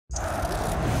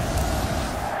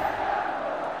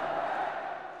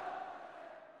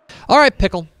All right,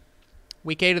 Pickle.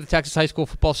 Week 8 of the Texas high school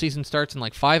football season starts in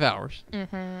like 5 hours.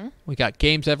 Mm-hmm. We got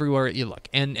games everywhere you look.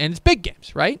 And it's big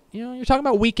games, right? You know, you're talking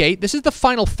about week 8. This is the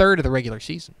final third of the regular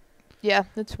season. Yeah,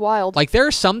 it's wild. Like, there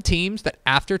are some teams that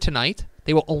after tonight,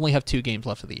 they will only have 2 games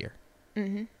left of the year.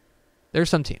 Mm-hmm. There are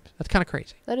some teams. That's kind of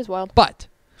crazy. That is wild. But,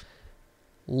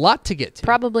 lot to get to.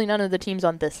 Probably none of the teams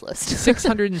on this list.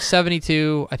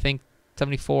 672, I think,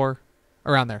 74,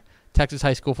 around there. Texas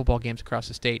high school football games across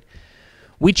the state.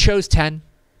 We chose 10.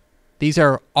 These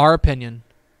are our opinion.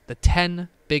 The 10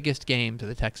 biggest games of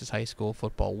the Texas high school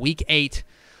football. Week 8.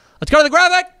 Let's go to the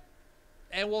graphic.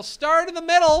 And we'll start in the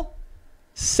middle.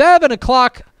 7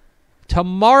 o'clock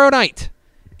tomorrow night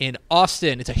in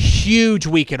Austin. It's a huge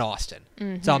week in Austin.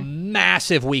 Mm-hmm. It's a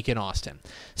massive week in Austin.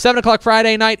 7 o'clock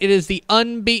Friday night, it is the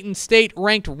unbeaten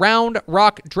state-ranked Round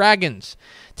Rock Dragons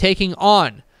taking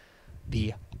on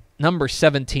the number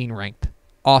 17 ranked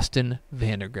Austin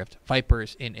Vandergrift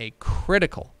Vipers in a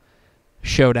critical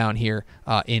showdown here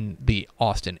in the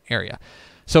Austin area.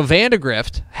 So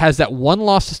Vandergrift has that one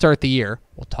loss to start the year.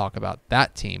 We'll talk about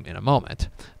that team in a moment.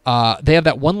 They have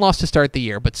that one loss to start the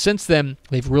year, but since then,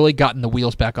 they've really gotten the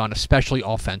wheels back on, especially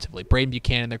offensively. Braden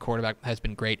Buchanan, their quarterback, has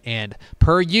been great, and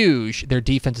per usual, their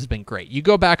defense has been great. You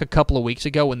go back a couple of weeks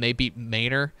ago when they beat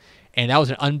Manor, and that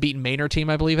was an unbeaten Manor team,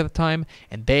 I believe, at the time,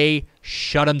 and they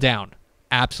shut them down.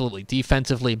 Absolutely.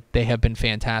 Defensively, they have been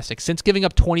fantastic. Since giving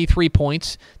up 23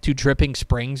 points to Dripping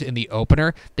Springs in the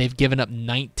opener, they've given up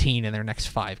 19 in their next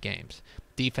 5 games.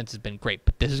 Defense has been great,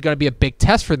 but this is going to be a big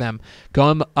test for them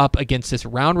going up against this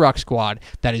Round Rock squad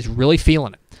that is really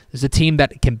feeling it. This is a team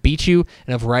that can beat you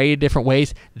in a variety of different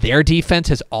ways. Their defense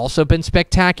has also been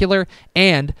spectacular,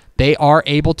 and they are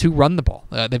able to run the ball.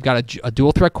 They've got a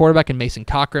dual-threat quarterback in Mason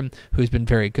Cochran, who's been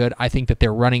very good. I think that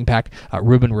their running back,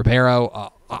 Ruben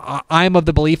Ribeiro, I'm of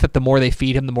the belief that the more they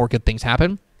feed him, the more good things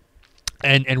happen.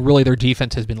 And really their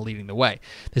defense has been leading the way.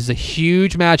 This is a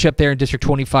huge matchup there in District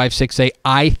 25 6A.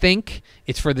 I think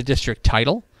it's for the district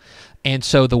title. And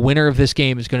so the winner of this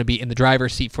game is going to be in the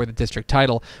driver's seat for the district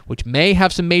title, which may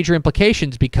have some major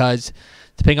implications because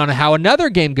depending on how another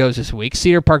game goes this week,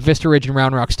 Cedar Park, Vista Ridge, and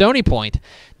Round Rock Stony Point,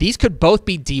 these could both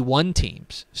be D1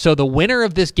 teams. So the winner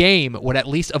of this game would at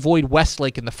least avoid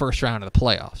Westlake in the first round of the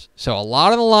playoffs. So a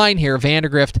lot on the line here,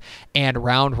 Vandergrift and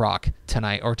Round Rock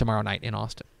tonight or tomorrow night in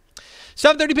Austin.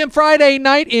 7:30 p.m. Friday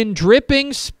night in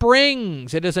Dripping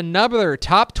Springs. It is another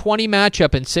top 20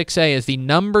 matchup in 6A as the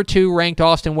number 2 ranked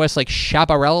Austin Westlake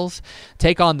Chaparrals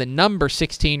take on the number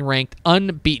 16 ranked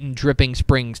unbeaten Dripping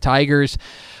Springs Tigers.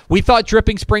 We thought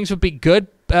Dripping Springs would be good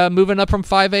moving up from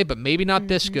 5A, but maybe not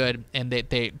this good. And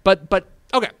but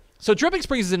okay. So Dripping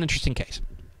Springs is an interesting case.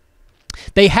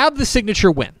 They have the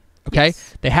signature win. Okay,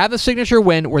 yes. They have the signature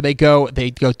win where they go to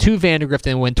Vandergrift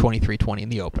and win 23-20 in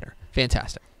the opener.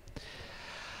 Fantastic.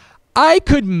 I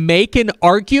could make an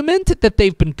argument that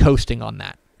they've been coasting on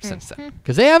that since then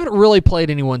because they haven't really played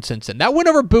anyone since then. That win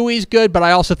over Bowie's good, but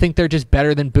I also think they're just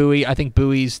better than Bowie. I think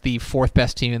Bowie's the 4th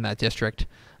best team in that district.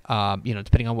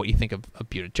 Depending on what you think of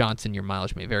Buda Johnson, your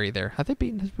mileage may vary there. Has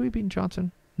Bowie beaten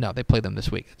Johnson? No, they played them this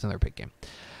week. It's another big game.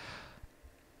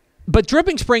 But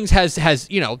Dripping Springs has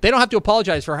they don't have to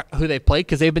apologize for who they've played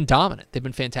because they've been dominant. They've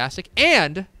been fantastic.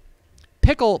 And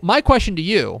Pickle, my question to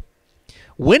you.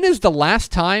 When is the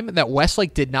last time that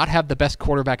Westlake did not have the best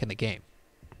quarterback in the game?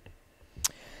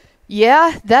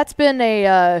 Yeah, that's been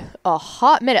a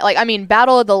hot minute. Like, I mean,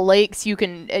 Battle of the Lakes, you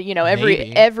can,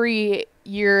 every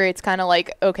year it's kind of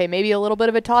like, okay, maybe a little bit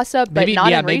of a toss-up, but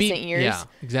not in recent years. Yeah,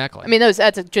 exactly. I mean,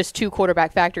 that's just 2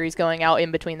 quarterback factories going out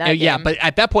in between that game. Yeah, but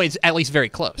at that point, it's at least very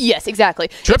close. Yes, exactly.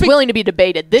 It's willing to be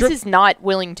debated. This is not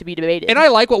willing to be debated. And I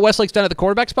like what Westlake's done at the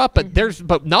quarterback spot, but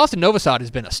Austin Novosad has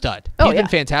been a stud. He's been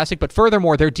fantastic, but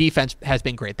furthermore, their defense has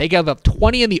been great. They gave up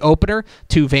 20 in the opener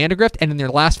to Vandergrift, and in their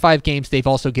last 5 games, they've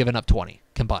also given up 20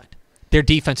 combined. Their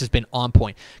defense has been on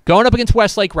point. Going up against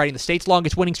Westlake, riding the state's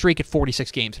longest winning streak at 46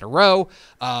 games in a row.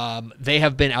 They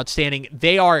have been outstanding.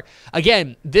 They are,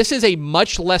 again, this is a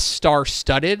much less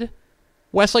star-studded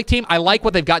Westlake team. I like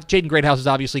what they've got. Jaden Greathouse is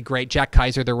obviously great. Jack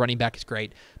Kaiser, their running back, is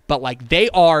great. But like they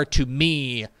are, to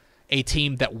me, a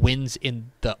team that wins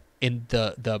in the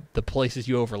places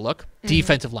you overlook.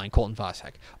 Defensive line, Colton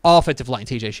Vosek. Offensive line,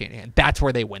 TJ Shanahan. That's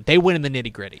where they win. They win in the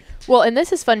nitty-gritty. Well, and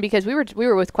this is fun because we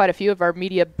were with quite a few of our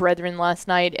media brethren last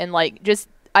night, and like just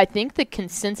I think the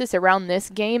consensus around this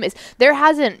game is there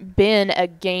hasn't been a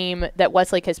game that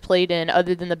Westlake has played in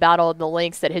other than the Battle of the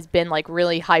Lakes that has been like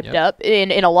really hyped up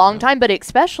in a long time, but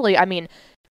especially, I mean,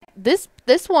 this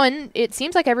one, it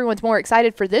seems like everyone's more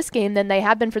excited for this game than they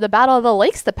have been for the Battle of the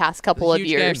Lakes the past couple of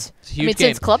years.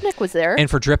 Since Klubnik was there. And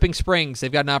for Dripping Springs,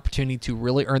 they've got an opportunity to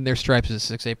really earn their stripes as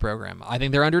a 6A program. I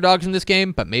think they're underdogs in this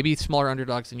game, but maybe smaller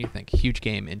underdogs than you think. Huge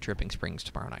game in Dripping Springs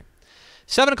tomorrow night.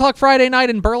 7 o'clock Friday night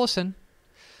in Burleson.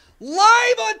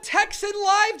 Live on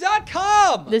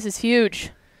TexanLive.com. This is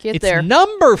huge. It's there.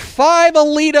 Number 5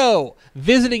 Alito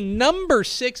visiting number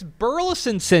 6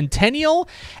 Burleson Centennial,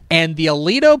 and the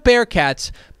Alito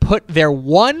Bearcats put their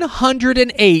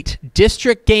 108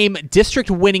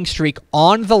 district winning streak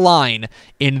on the line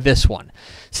in this one.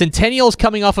 Centennial is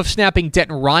coming off of snapping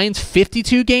Denton Ryan's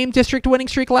 52-game district winning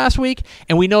streak last week,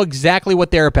 and we know exactly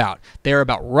what they're about. They're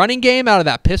about running game out of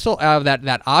that pistol, out of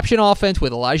that option offense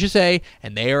with Elijah Zay,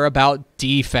 and they are about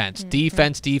defense.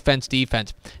 Defense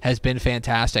has been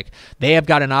fantastic. They have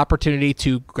got an opportunity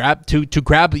to grab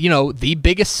the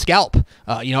biggest scalp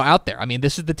out there. I mean,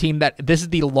 this is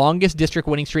the longest district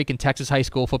winning streak in Texas high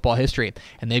school football history,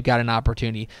 and they've got an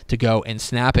opportunity to go and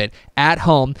snap it at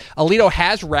home. Alito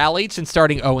has rallied since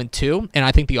starting 0-2, and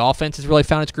I think the offense has really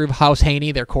found its groove. House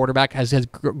Haney, their quarterback, has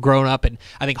grown up, and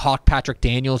I think Hawk Patrick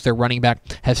Daniels, their running back,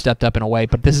 has stepped up in a way.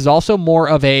 But this is also more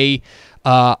of a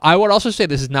I would also say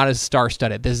this is not as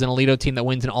star-studded. This is an Alito team that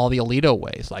wins in all the Alito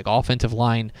ways, like offensive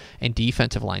line and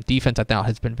defensive line. Defense, I thought,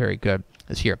 has been very good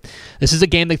this year. This is a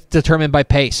game that's determined by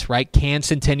pace, right? Can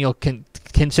Centennial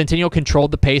control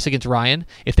the pace against Ryan?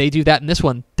 If they do that in this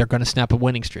one, they're going to snap a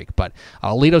winning streak. But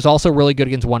Alito's also really good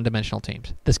against one-dimensional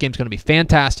teams. This game's going to be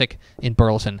fantastic in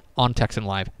Burleson on Texan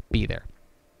Live. Be there.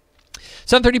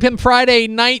 7:30 p.m. Friday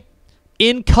night.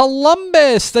 In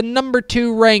Columbus, the number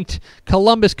 2 ranked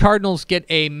Columbus Cardinals get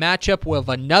a matchup with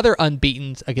another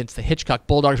unbeaten against the Hitchcock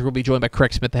Bulldogs. We're going to be joined by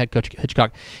Craig Smith, the head coach of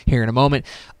Hitchcock, here in a moment.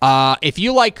 If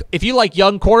you like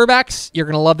young quarterbacks, you're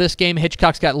going to love this game.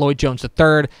 Hitchcock's got Lloyd Jones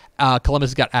III. Columbus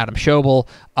has got Adam Schobel.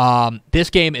 This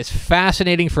game is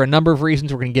fascinating for a number of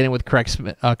reasons. We're going to get in with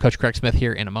Coach Craig Smith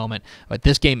here in a moment. But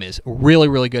this game is really,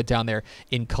 really good down there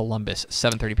in Columbus,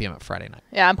 7:30 p.m. at Friday night.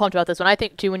 Yeah, I'm pumped about this one. I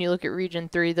think, too, when you look at Region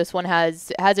 3, this one has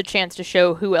a chance to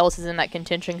show who else is in that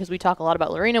contention, because we talk a lot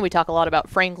about Lorena, we talk a lot about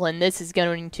Franklin. This is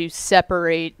going to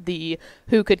separate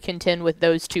who could contend with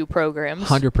those two programs.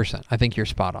 100%. I think you're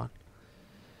spot on.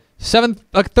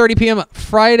 7:30 p.m.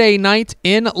 Friday night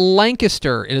in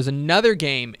Lancaster. It is another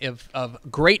game of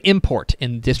great import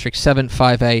in District 7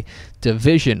 5A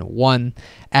Division 1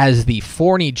 as the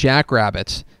Forney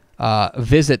Jackrabbits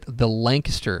visit the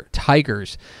Lancaster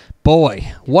Tigers.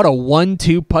 Boy, what a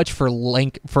 1-2 punch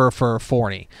for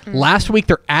Forney. Last week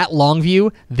they're at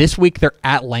Longview. This week they're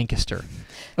at Lancaster.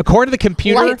 According to the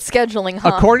computer, light scheduling,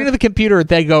 huh? According to the computer,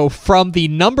 they go from the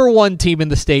number 1 team in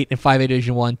the state in 5A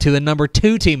Division 1 to the number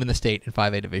 2 team in the state in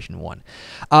 5A Division 1.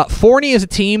 Forney is a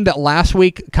team that last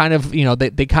week kind of,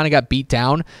 they kind of got beat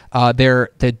down.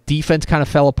 The defense kind of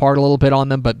fell apart a little bit on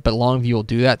them, but Longview will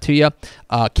do that to you.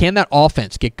 Can that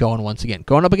offense get going once again?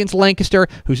 Going up against Lancaster,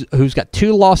 who's got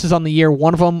 2 losses on the year.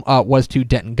 One of them was to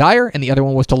Denton Geyer, and the other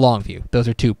one was to Longview. Those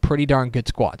are 2 pretty darn good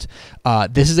squads.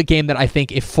 This is a game that I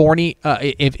think if Forney,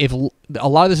 if a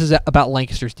lot of this is about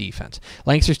Lancaster's defense.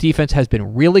 Lancaster's defense has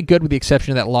been really good with the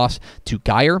exception of that loss to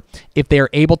Geyer. If they are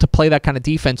able to play that kind of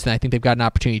defense, then I think they've got an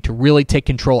opportunity to really take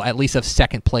control at least of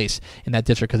second place in that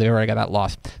district, because they already got that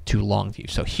loss to Longview.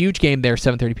 So huge game there,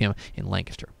 7:30 p.m. in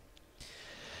Lancaster.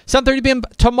 7:30 p.m.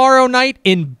 tomorrow night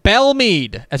in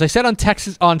Belmead. As I said on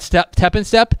Tep and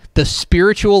Step, the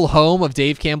spiritual home of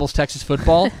Dave Campbell's Texas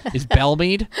football is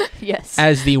Belmead. Yes.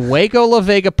 As the Waco La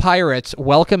Vega Pirates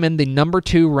welcome in the number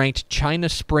 2 ranked China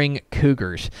Spring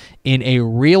Cougars in a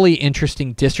really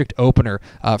interesting district opener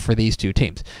for these 2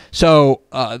 teams. So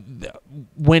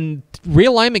when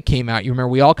realignment came out, you remember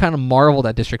we all kind of marveled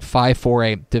at District 5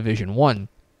 4A Division 1.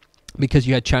 Because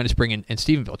you had China Spring and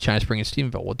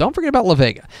Stephenville. Well, don't forget about La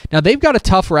Vega. Now they've got a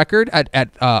tough record at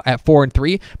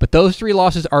 4-3, but those 3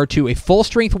 losses are to a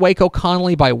full-strength Waco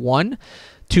Connolly by 1,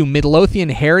 to Midlothian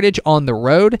Heritage on the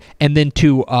road, and then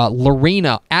to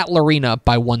Lorena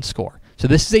by 1 score. So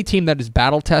this is a team that is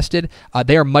battle-tested.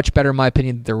 They are much better, in my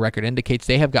opinion, than their record indicates.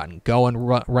 They have gotten going.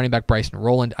 Running back Bryson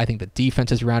Rowland, I think the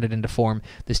defense has rounded into form.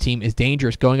 This team is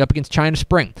dangerous going up against China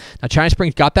Spring. Now, China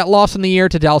Spring's got that loss in the year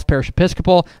to Dallas Parish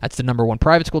Episcopal. That's the number 1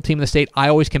 private school team in the state. I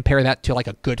always compare that to like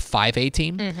a good 5A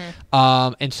team.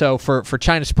 And so for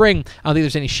China Spring, I don't think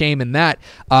there's any shame in that.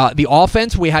 The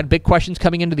offense, we had big questions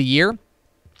coming into the year.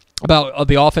 about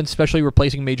the offense, especially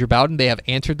replacing Major Bowden. They have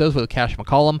answered those with Cash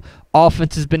McCollum.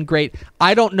 Offense has been great.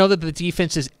 I don't know that the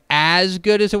defense is as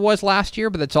good as it was last year,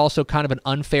 but that's also kind of an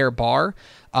unfair bar.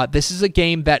 This is a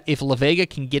game that if La Vega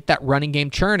can get that running game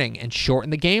churning and shorten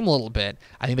the game a little bit,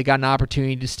 I think they got an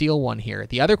opportunity to steal one here.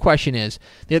 The other question is,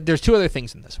 there's two other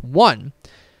things in this. One,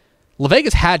 La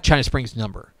Vega's had China Springs'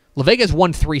 number. La Vega's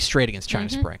won 3 straight against China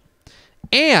Spring.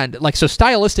 And, so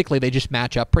stylistically, they just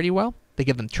match up pretty well. They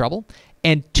give them trouble.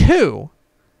 And 2,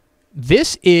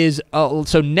 this is,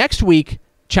 so next week,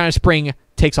 China Spring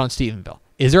takes on Stephenville.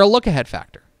 Is there a look-ahead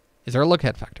factor?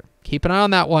 Keep an eye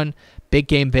on that one. Big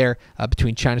game there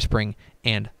between China Spring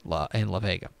and La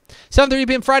Vega. 7:30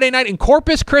 p.m. Friday night in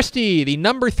Corpus Christi. The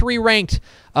number 3 ranked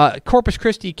Corpus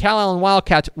Christi Calallen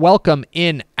Wildcats welcome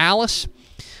in Alice.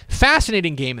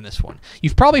 Fascinating game in this one.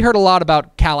 You've probably heard a lot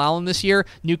about Calallen this year.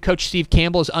 New coach Steve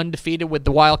Campbell is undefeated with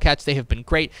the Wildcats. They have been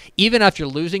great. Even after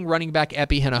losing running back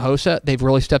Epi Hinojosa, they've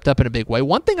really stepped up in a big way.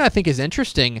 One thing I think is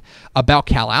interesting about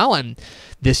Calallen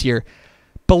this year,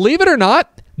 believe it or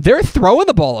not, they're throwing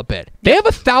the ball a bit. They have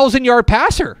a 1,000-yard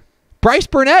passer. Bryce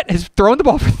Burnett has thrown the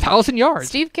ball for 1,000 yards.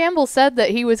 Steve Campbell said that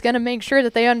he was going to make sure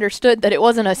that they understood that it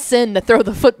wasn't a sin to throw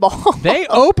the football. They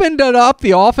opened it up,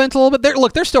 the offense, a little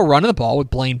bit. They're still running the ball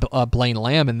with Blaine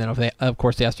Lamb, and then of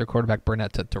course they asked their quarterback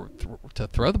Burnett to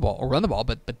throw the ball or run the ball,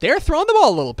 but they're throwing the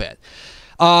ball a little bit.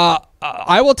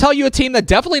 I will tell you a team that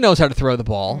definitely knows how to throw the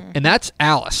ball, and that's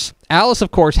Alice. Alice,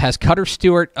 of course, has Cutter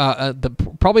Stewart,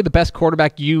 probably the best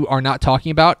quarterback you are not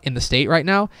talking about in the state right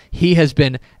now. He has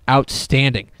been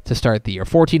outstanding to start the year.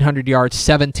 1,400 yards,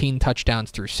 17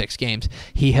 touchdowns through 6 games.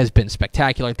 He has been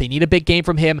spectacular. They need a big game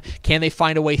from him. Can they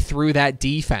find a way through that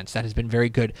defense? That has been very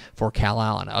good for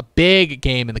Calallen. A big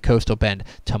game in the Coastal Bend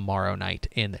tomorrow night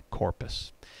in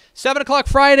Corpus. 7 o'clock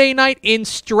Friday night in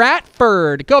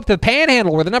Stratford. Go up to the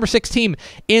Panhandle. We're the number 6 team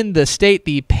in the state.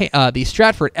 The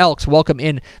Stratford Elks welcome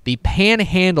in the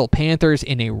Panhandle Panthers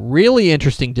in a really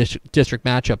interesting district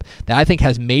matchup that I think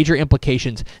has major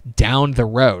implications down the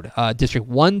road. District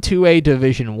 1 2A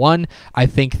Division 1. I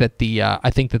think that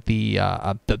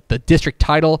the district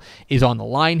title is on the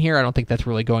line here. I don't think that's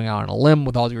really going out on a limb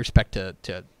with all due respect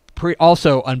to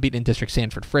also unbeaten in District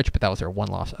Sanford Fritch, but that was their one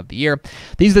loss of the year.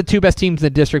 These are the 2 best teams in the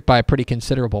district by a pretty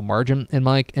considerable margin, in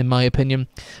my opinion.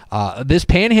 This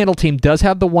Panhandle team does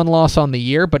have the 1 loss on the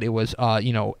year, but it was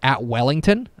at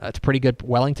Wellington. It's a pretty good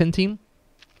Wellington team.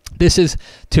 This is,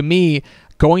 to me,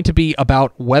 going to be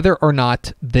about whether or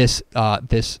not this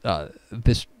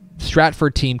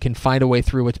Stratford team can find a way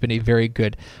through what's been a very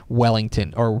good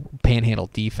Wellington or Panhandle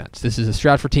defense. This is a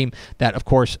Stratford team that, of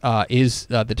course, is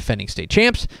the defending state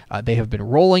champs. They have been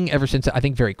rolling ever since, I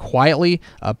think, very quietly,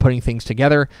 putting things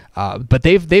together. But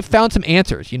they've found some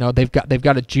answers. They've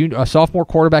got a sophomore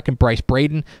quarterback in Bryce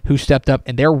Braden who stepped up,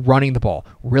 and they're running the ball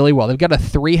really well. They've got a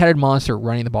 3-headed monster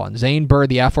running the ball, and Zane Bird,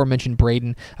 the aforementioned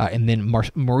Braden, and then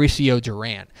Mauricio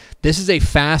Duran. This is a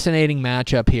fascinating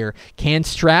matchup here. Can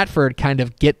Stratford kind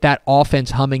of get that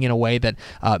offense humming in a way that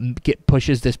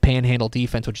pushes this Panhandle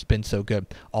defense, which has been so good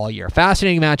all year?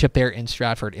 Fascinating matchup there in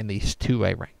Stratford in these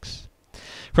 2A ranks.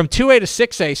 From 2A to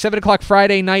 6A, 7 o'clock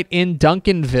Friday night in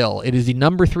Duncanville. It is the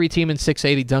number 3 team in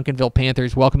 6A, the Duncanville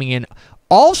Panthers, welcoming in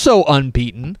also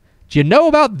unbeaten. Do you know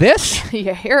about this?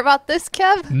 You hear about this,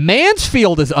 Kev?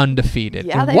 Mansfield is undefeated.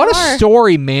 Yeah, and what a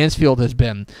story Mansfield has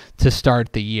been to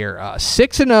start the year.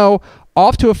 6-0,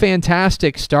 off to a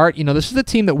fantastic start. This is a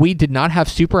team that we did not have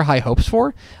super high hopes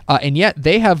for, and yet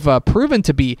they have proven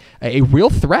to be a real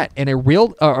threat and a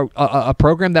real a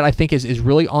program that I think is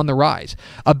really on the rise.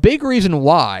 A big reason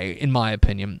why, in my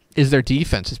opinion, is their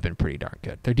defense has been pretty darn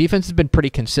good. Their defense has been pretty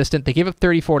consistent. They gave up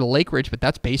 34 to Lake Ridge, but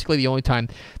that's basically the only time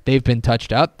they've been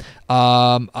touched up.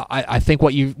 I think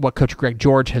what Coach Greg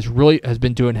George has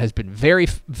been doing has been very,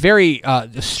 very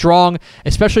strong,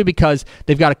 especially because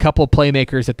they've got a couple of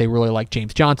playmakers that they really like.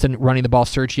 James Johnson running the ball.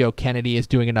 Sergio Kennedy is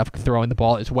doing enough throwing the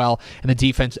ball as well, and the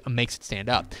defense makes it stand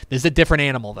up. This is a different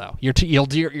animal, though. You're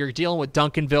dealing with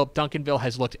Duncanville. Duncanville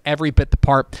has looked every bit the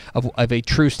part of a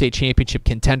true state championship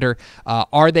contender.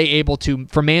 Are they able to?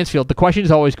 For Mansfield, the question is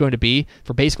always going to be,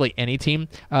 for basically any team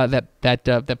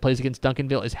that plays against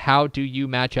Duncanville, is how do you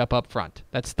match up front?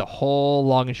 That's the whole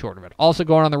long and short of it. Also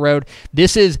going on the road,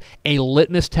 this is a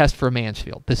litmus test for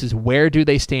Mansfield. This is where do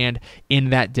they stand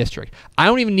in that district. I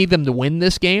don't even need them to win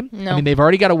this game. No. I mean, they've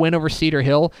already got a win over Cedar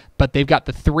Hill, but they've got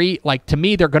the 3. To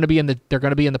me, they're going to be in the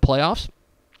playoffs.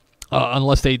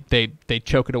 Unless they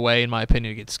choke it away, in my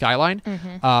opinion, against Skyline.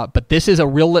 But this is a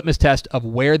real litmus test of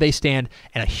where they stand,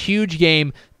 and a huge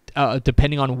game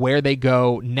depending on where they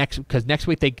go next, because next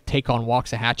week they take on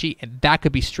Waxahachie, and that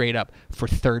could be straight up for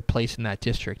 3rd place in that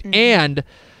district. And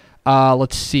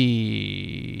Let's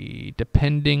see.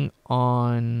 Depending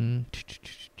on...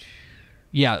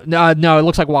 Yeah, no, it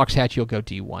looks like Waxahachie will go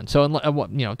D1. So,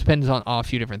 it depends on a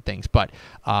few different things. But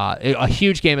a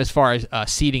huge game as far as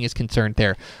seeding is concerned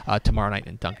there tomorrow night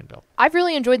in Duncanville. I've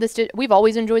really enjoyed this. We've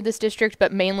always enjoyed this district,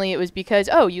 but mainly it was because,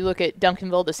 you look at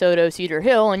Duncanville, DeSoto, Cedar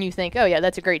Hill, and you think, oh, yeah,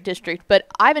 that's a great district. But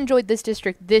I've enjoyed this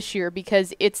district this year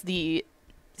because it's the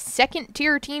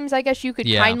second-tier teams, I guess you could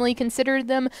kindly consider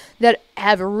them, that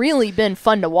have really been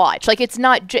fun to watch. Like, it's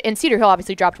not and Cedar Hill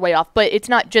obviously dropped way off, but it's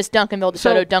not just Duncanville,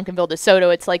 DeSoto, Duncanville,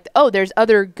 DeSoto. It's like, there's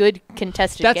other good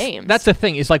contested games. That's the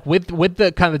thing. Is like with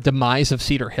the kind of demise of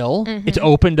Cedar Hill, it's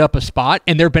opened up a spot,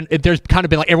 and there's kind of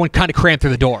been like everyone kind of crammed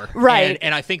through the door. Right.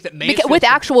 And I think that with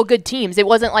actual good teams, it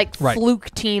wasn't like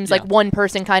fluke teams, like one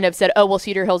person kind of said,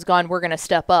 Cedar Hill's gone, we're going to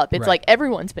step up. It's like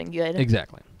everyone's been good.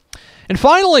 Exactly. And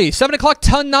finally, 7 o'clock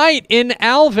tonight in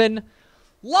Alvin,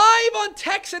 live on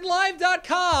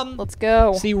TexanLive.com. Let's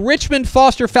go. It's the Richmond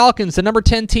Foster Falcons, the number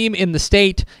 10 team in the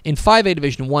state in 5A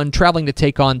Division 1, traveling to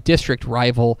take on district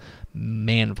rival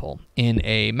Manville in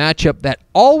a matchup that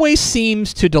always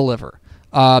seems to deliver.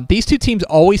 These two teams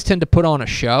always tend to put on a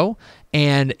show,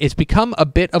 and it's become a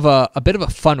bit of a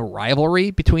fun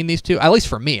rivalry between these two. At least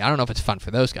for me, I don't know if it's fun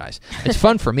for those guys. It's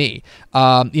fun for me.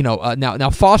 Now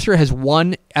Foster has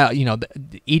won.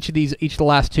 Each of the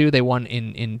last two they won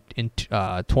in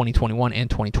 2021 and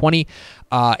 2020,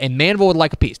 and Manville would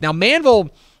like a piece. Now Manville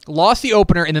lost the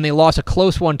opener, and then they lost a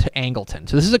close one to Angleton.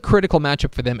 So this is a critical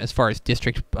matchup for them as far as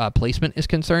district placement is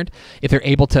concerned. If they're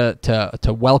able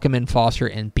to welcome in Foster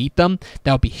and beat them,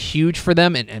 that would be huge for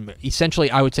them, and essentially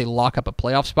I would say lock up a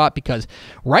playoff spot, because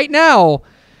right now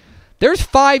there's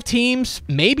 5 teams,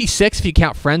 maybe 6 if you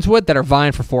count Friendswood, that are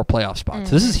vying for 4 playoff spots.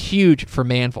 So this is huge for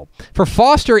Manville. For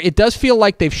Foster, it does feel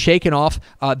like they've shaken off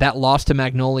that loss to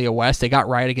Magnolia West. They got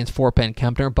right against Fort Bend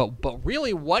Kempner, but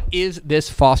really, what is this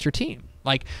Foster team?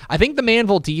 Like, I think the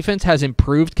Manville defense has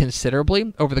improved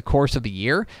considerably over the course of the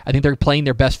year. I think they're playing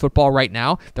their best football right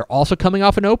now. They're also coming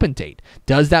off an open date.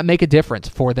 Does that make a difference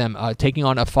for them taking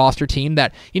on a Foster team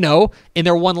that, in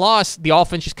their one loss, the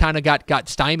offense just kind of got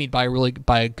stymied by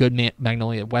a good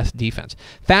Magnolia West defense.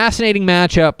 Fascinating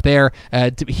matchup there.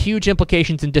 Huge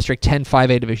implications in District 10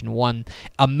 5A Division 1.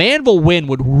 A Manville win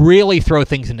would really throw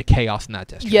things into chaos in that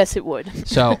district. Yes, it would.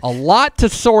 So a lot to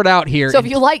sort out here. So if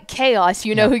you like chaos,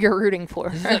 you know who you're rooting for.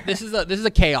 This is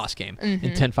a chaos game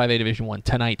in 10 5A Division 1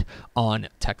 tonight on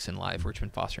Texan Live,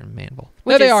 Richmond, Foster, and Manville.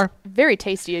 Which there they are. Very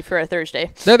tasty for a Thursday.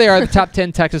 There they are, the top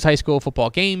 10 Texas high school football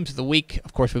games of the week.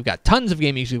 Of course, we've got tons of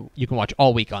games you can watch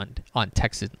all week on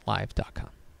TexanLive.com.